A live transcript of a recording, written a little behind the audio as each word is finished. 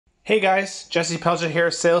Hey guys, Jesse Pelletier here,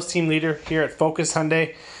 sales team leader here at Focus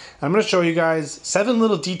Hyundai. I'm going to show you guys 7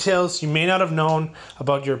 little details you may not have known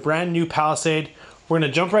about your brand new Palisade. We're going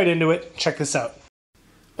to jump right into it. Check this out.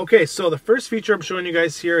 Okay, so the first feature I'm showing you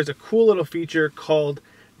guys here is a cool little feature called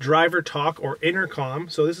Driver Talk or Intercom.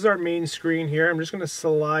 So this is our main screen here. I'm just going to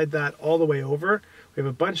slide that all the way over. We have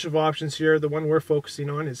a bunch of options here. The one we're focusing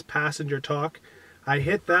on is Passenger Talk. I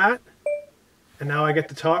hit that, and now I get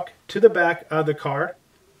to talk to the back of the car.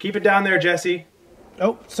 Keep it down there, Jesse.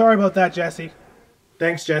 Oh, sorry about that, Jesse.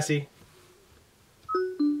 Thanks, Jesse.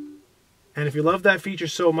 And if you love that feature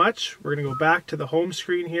so much, we're going to go back to the home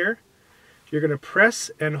screen here. You're going to press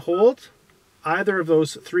and hold either of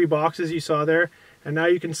those 3 boxes you saw there, and now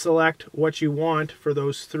you can select what you want for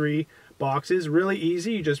those 3 boxes. Really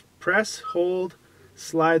easy. You just press, hold,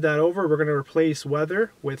 slide that over. We're going to replace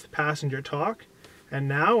weather with Passenger Talk. And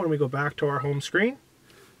now when we go back to our home screen,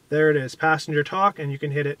 there it is, Passenger Talk, and you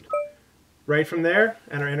can hit it right from there,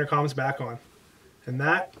 and our intercom's back on. And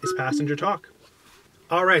that is Passenger Talk.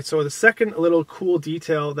 Alright, so the second little cool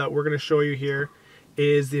detail that we're going to show you here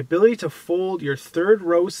is the ability to fold your 3rd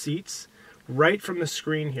row seats right from the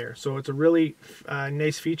screen here. So it's a really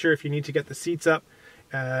nice feature if you need to get the seats up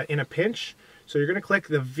in a pinch. So you're going to click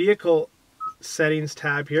the Vehicle Settings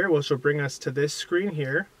tab here, which will bring us to this screen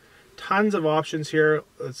here. Tons of options here,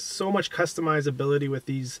 so much customizability with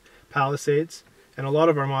these Palisades and a lot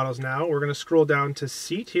of our models now. We're going to scroll down to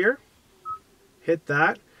Seat here, hit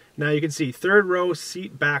that. Now you can see 3rd row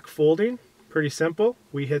seat back folding, pretty simple.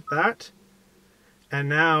 We hit that, and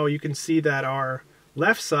now you can see that our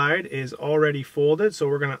left side is already folded, so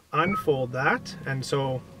we're going to unfold that, and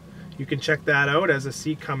so you can check that out as the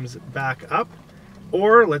seat comes back up.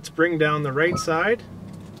 Or let's bring down the right side.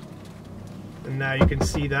 And now you can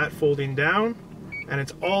see that folding down, and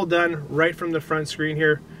it's all done right from the front screen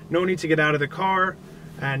here. No need to get out of the car,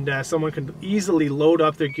 and someone can easily load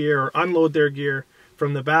up their gear or unload their gear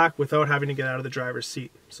from the back without having to get out of the driver's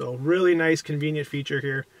seat. So really nice, convenient feature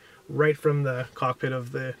here right from the cockpit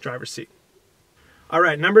of the driver's seat.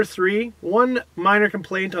 Alright, number 3, one minor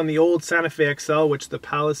complaint on the old Santa Fe XL, which the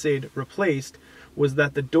Palisade replaced, was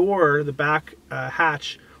that the door, the back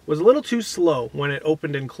hatch, was a little too slow when it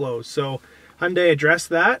opened and closed. So Hyundai addressed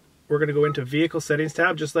that. We're going to go into Vehicle Settings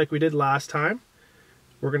tab just like we did last time.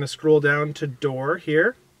 We're going to scroll down to Door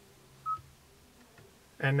here.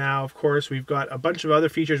 And now, of course, we've got a bunch of other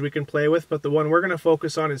features we can play with, but the one we're going to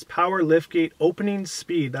focus on is Power Liftgate Opening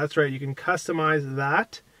Speed. That's right, you can customize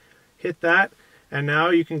that. Hit that, and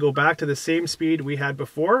now you can go back to the same speed we had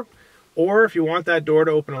before. Or if you want that door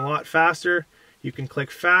to open a lot faster, you can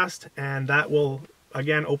click Fast, and that will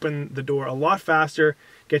again open the door a lot faster,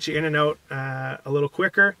 get you in and out a little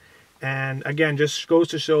quicker, and again just goes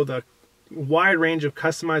to show the wide range of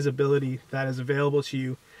customizability that is available to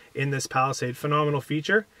you in this Palisade. Phenomenal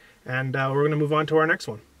feature, and we're going to move on to our next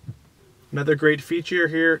one. Another great feature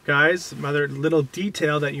here, guys, another little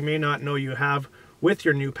detail that you may not know you have with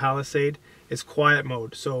your new Palisade is quiet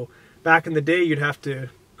mode. So back in the day you'd have to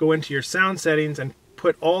go into your sound settings and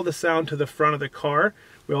put all the sound to the front of the car.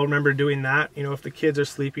 We all remember doing that, you know, if the kids are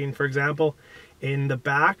sleeping, for example, in the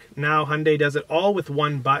back. Now Hyundai does it all with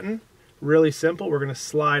one button. Really simple. We're going to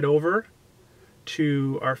slide over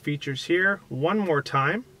to our features here one more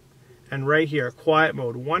time, and right here, quiet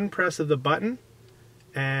mode, one press of the button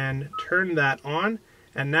and turn that on.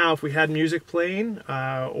 And now if we had music playing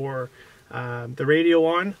or the radio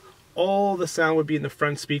on, all the sound would be in the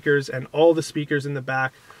front speakers, and all the speakers in the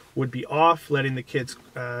back would be off, letting the kids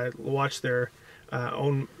watch their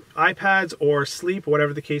own iPads or sleep,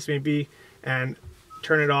 whatever the case may be, and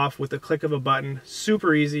turn it off with the click of a button.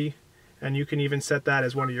 Super easy, and you can even set that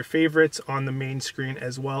as one of your favorites on the main screen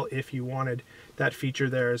as well if you wanted that feature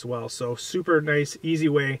there as well. So super nice, easy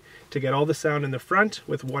way to get all the sound in the front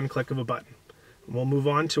with one click of a button. We'll move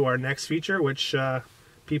on to our next feature, which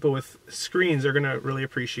people with screens are going to really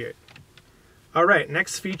appreciate. Alright,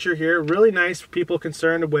 next feature here, really nice for people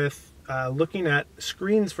concerned with looking at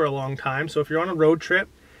screens for a long time. So if you're on a road trip,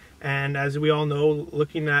 and as we all know,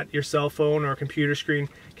 looking at your cell phone or computer screen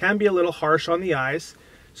can be a little harsh on the eyes.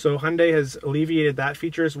 So Hyundai has alleviated that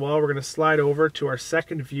feature as well. We're going to slide over to our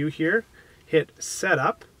second view here, hit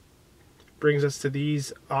Setup, brings us to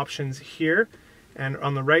these options here, and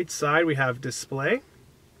on the right side we have Display,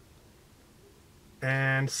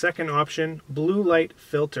 and second option, Blue Light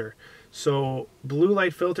Filter. So blue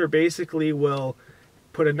light filter basically will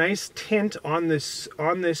put a nice tint on this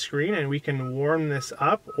screen, and we can warm this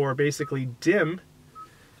up or basically dim,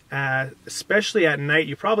 especially at night.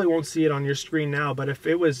 You probably won't see it on your screen now, but if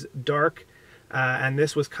it was dark and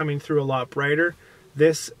this was coming through a lot brighter,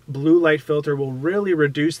 this blue light filter will really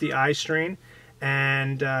reduce the eye strain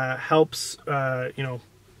and helps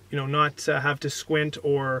not have to squint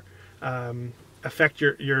or affect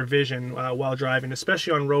your vision while driving,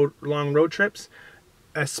 especially on long road trips,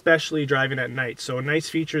 especially driving at night. So a nice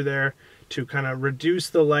feature there to kind of reduce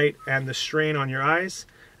the light and the strain on your eyes.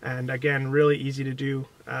 And again, really easy to do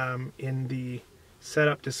in the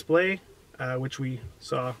setup display, which we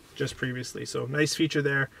saw just previously. So nice feature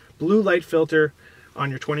there, blue light filter on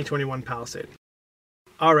your 2021 Palisade.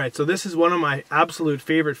 All right, so this is one of my absolute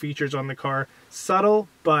favorite features on the car. Subtle,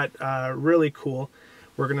 but really cool.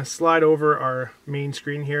 We're gonna slide over our main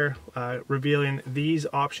screen here, revealing these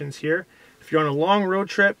options here. If you're on a long road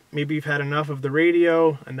trip, maybe you've had enough of the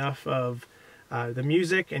radio, enough of the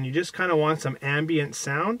music, and you just kind of want some ambient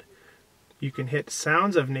sound, you can hit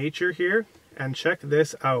Sounds of Nature here, and check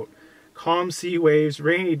this out. Calm sea waves,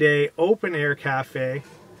 rainy day, open air cafe,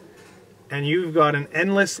 and you've got an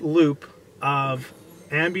endless loop of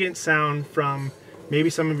ambient sound from maybe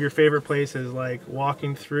some of your favorite places, like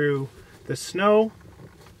walking through the snow,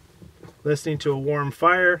 listening to a warm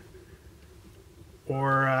fire,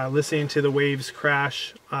 or listening to the waves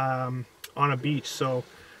crash on a beach. So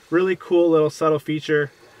really cool little subtle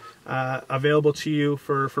feature available to you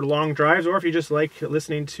for long drives, or if you just like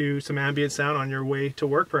listening to some ambient sound on your way to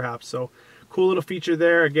work perhaps. So cool little feature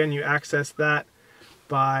there. Again, you access that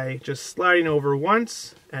by just sliding over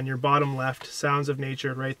once, and your bottom left, Sounds of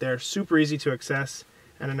Nature right there. Super easy to access,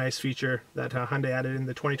 and a nice feature that Hyundai added in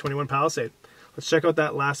the 2021 Palisade. Let's check out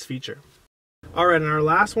that last feature. All right, and our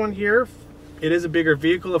last one here, it is a bigger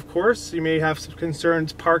vehicle, of course. You may have some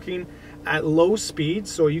concerns parking at low speed,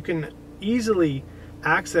 so you can easily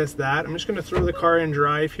access that. I'm just going to throw the car in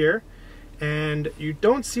drive here, and you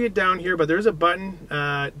don't see it down here, but there's a button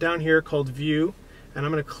down here called View, and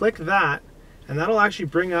I'm going to click that, and that'll actually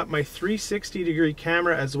bring up my 360-degree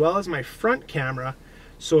camera as well as my front camera.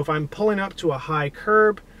 So if I'm pulling up to a high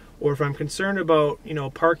curb, or if I'm concerned about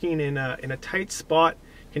parking in a tight spot,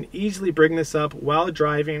 can easily bring this up while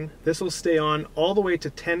driving. This will stay on all the way to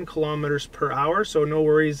 10 kilometers per hour, so no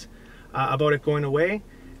worries about it going away.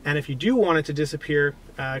 And if you do want it to disappear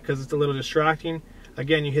because it's a little distracting,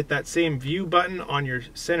 again, you hit that same View button on your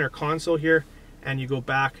center console here, and you go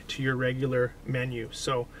back to your regular menu.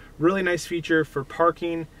 So really nice feature for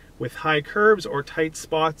parking with high curbs or tight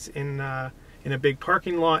spots in a big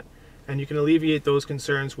parking lot, and you can alleviate those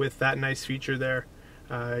concerns with that nice feature there.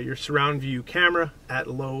 Your surround view camera at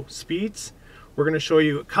low speeds. We're going to show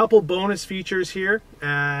you a couple bonus features here,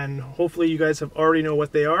 and hopefully you guys have already know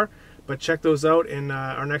what they are, but check those out in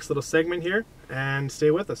our next little segment here, and stay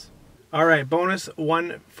with us. All right, bonus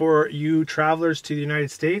one for you travelers to the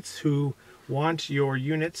United States who want your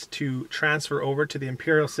units to transfer over to the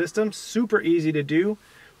Imperial system. Super easy to do.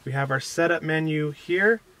 We have our setup menu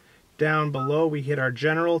here. Down below we hit our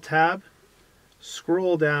General tab.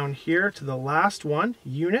 Scroll down here to the last one,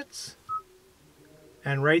 Units,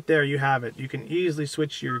 and right there you have it. You can easily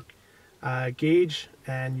switch your gauge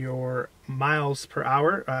and your miles per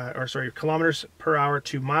hour, kilometers per hour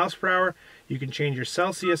to miles per hour. You can change your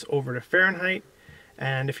Celsius over to Fahrenheit,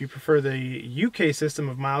 and if you prefer the UK system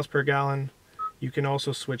of miles per gallon, you can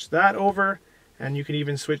also switch that over, and you can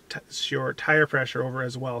even switch your tire pressure over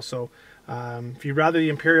as well. So if you'd rather the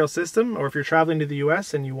Imperial system, or if you're traveling to the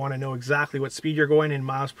US and you want to know exactly what speed you're going in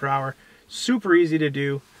miles per hour, super easy to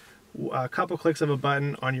do. A couple clicks of a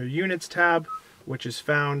button on your Units tab, which is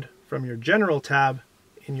found from your General tab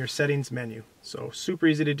in your Settings menu. So super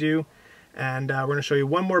easy to do. And we're going to show you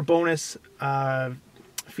one more bonus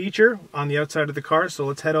feature on the outside of the car. So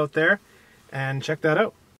let's head out there and check that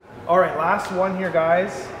out. All right, last one here,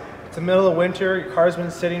 guys. It's the middle of winter, your car's been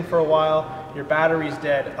sitting for a while, your battery's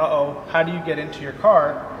dead. Uh-oh, how do you get into your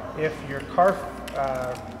car if your car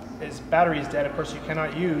battery is dead? Of course, you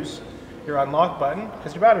cannot use your unlock button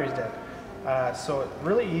because your battery's dead. So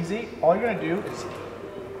really easy. All you're gonna do is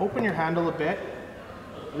open your handle a bit,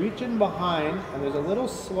 reach in behind, and there's a little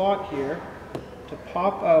slot here to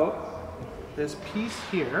pop out this piece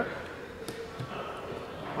here,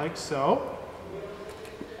 like so.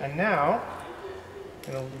 And now,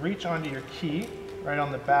 it'll reach onto your key right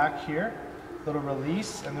on the back here, little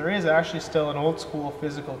release, and there is actually still an old school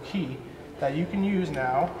physical key that you can use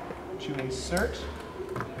now to insert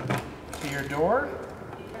to your door.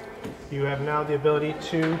 You have now the ability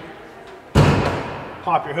to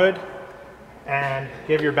pop your hood and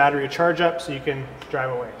give your battery a charge up so you can drive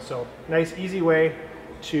away. So nice, easy way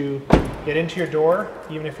to get into your door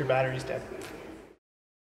even if your battery's dead.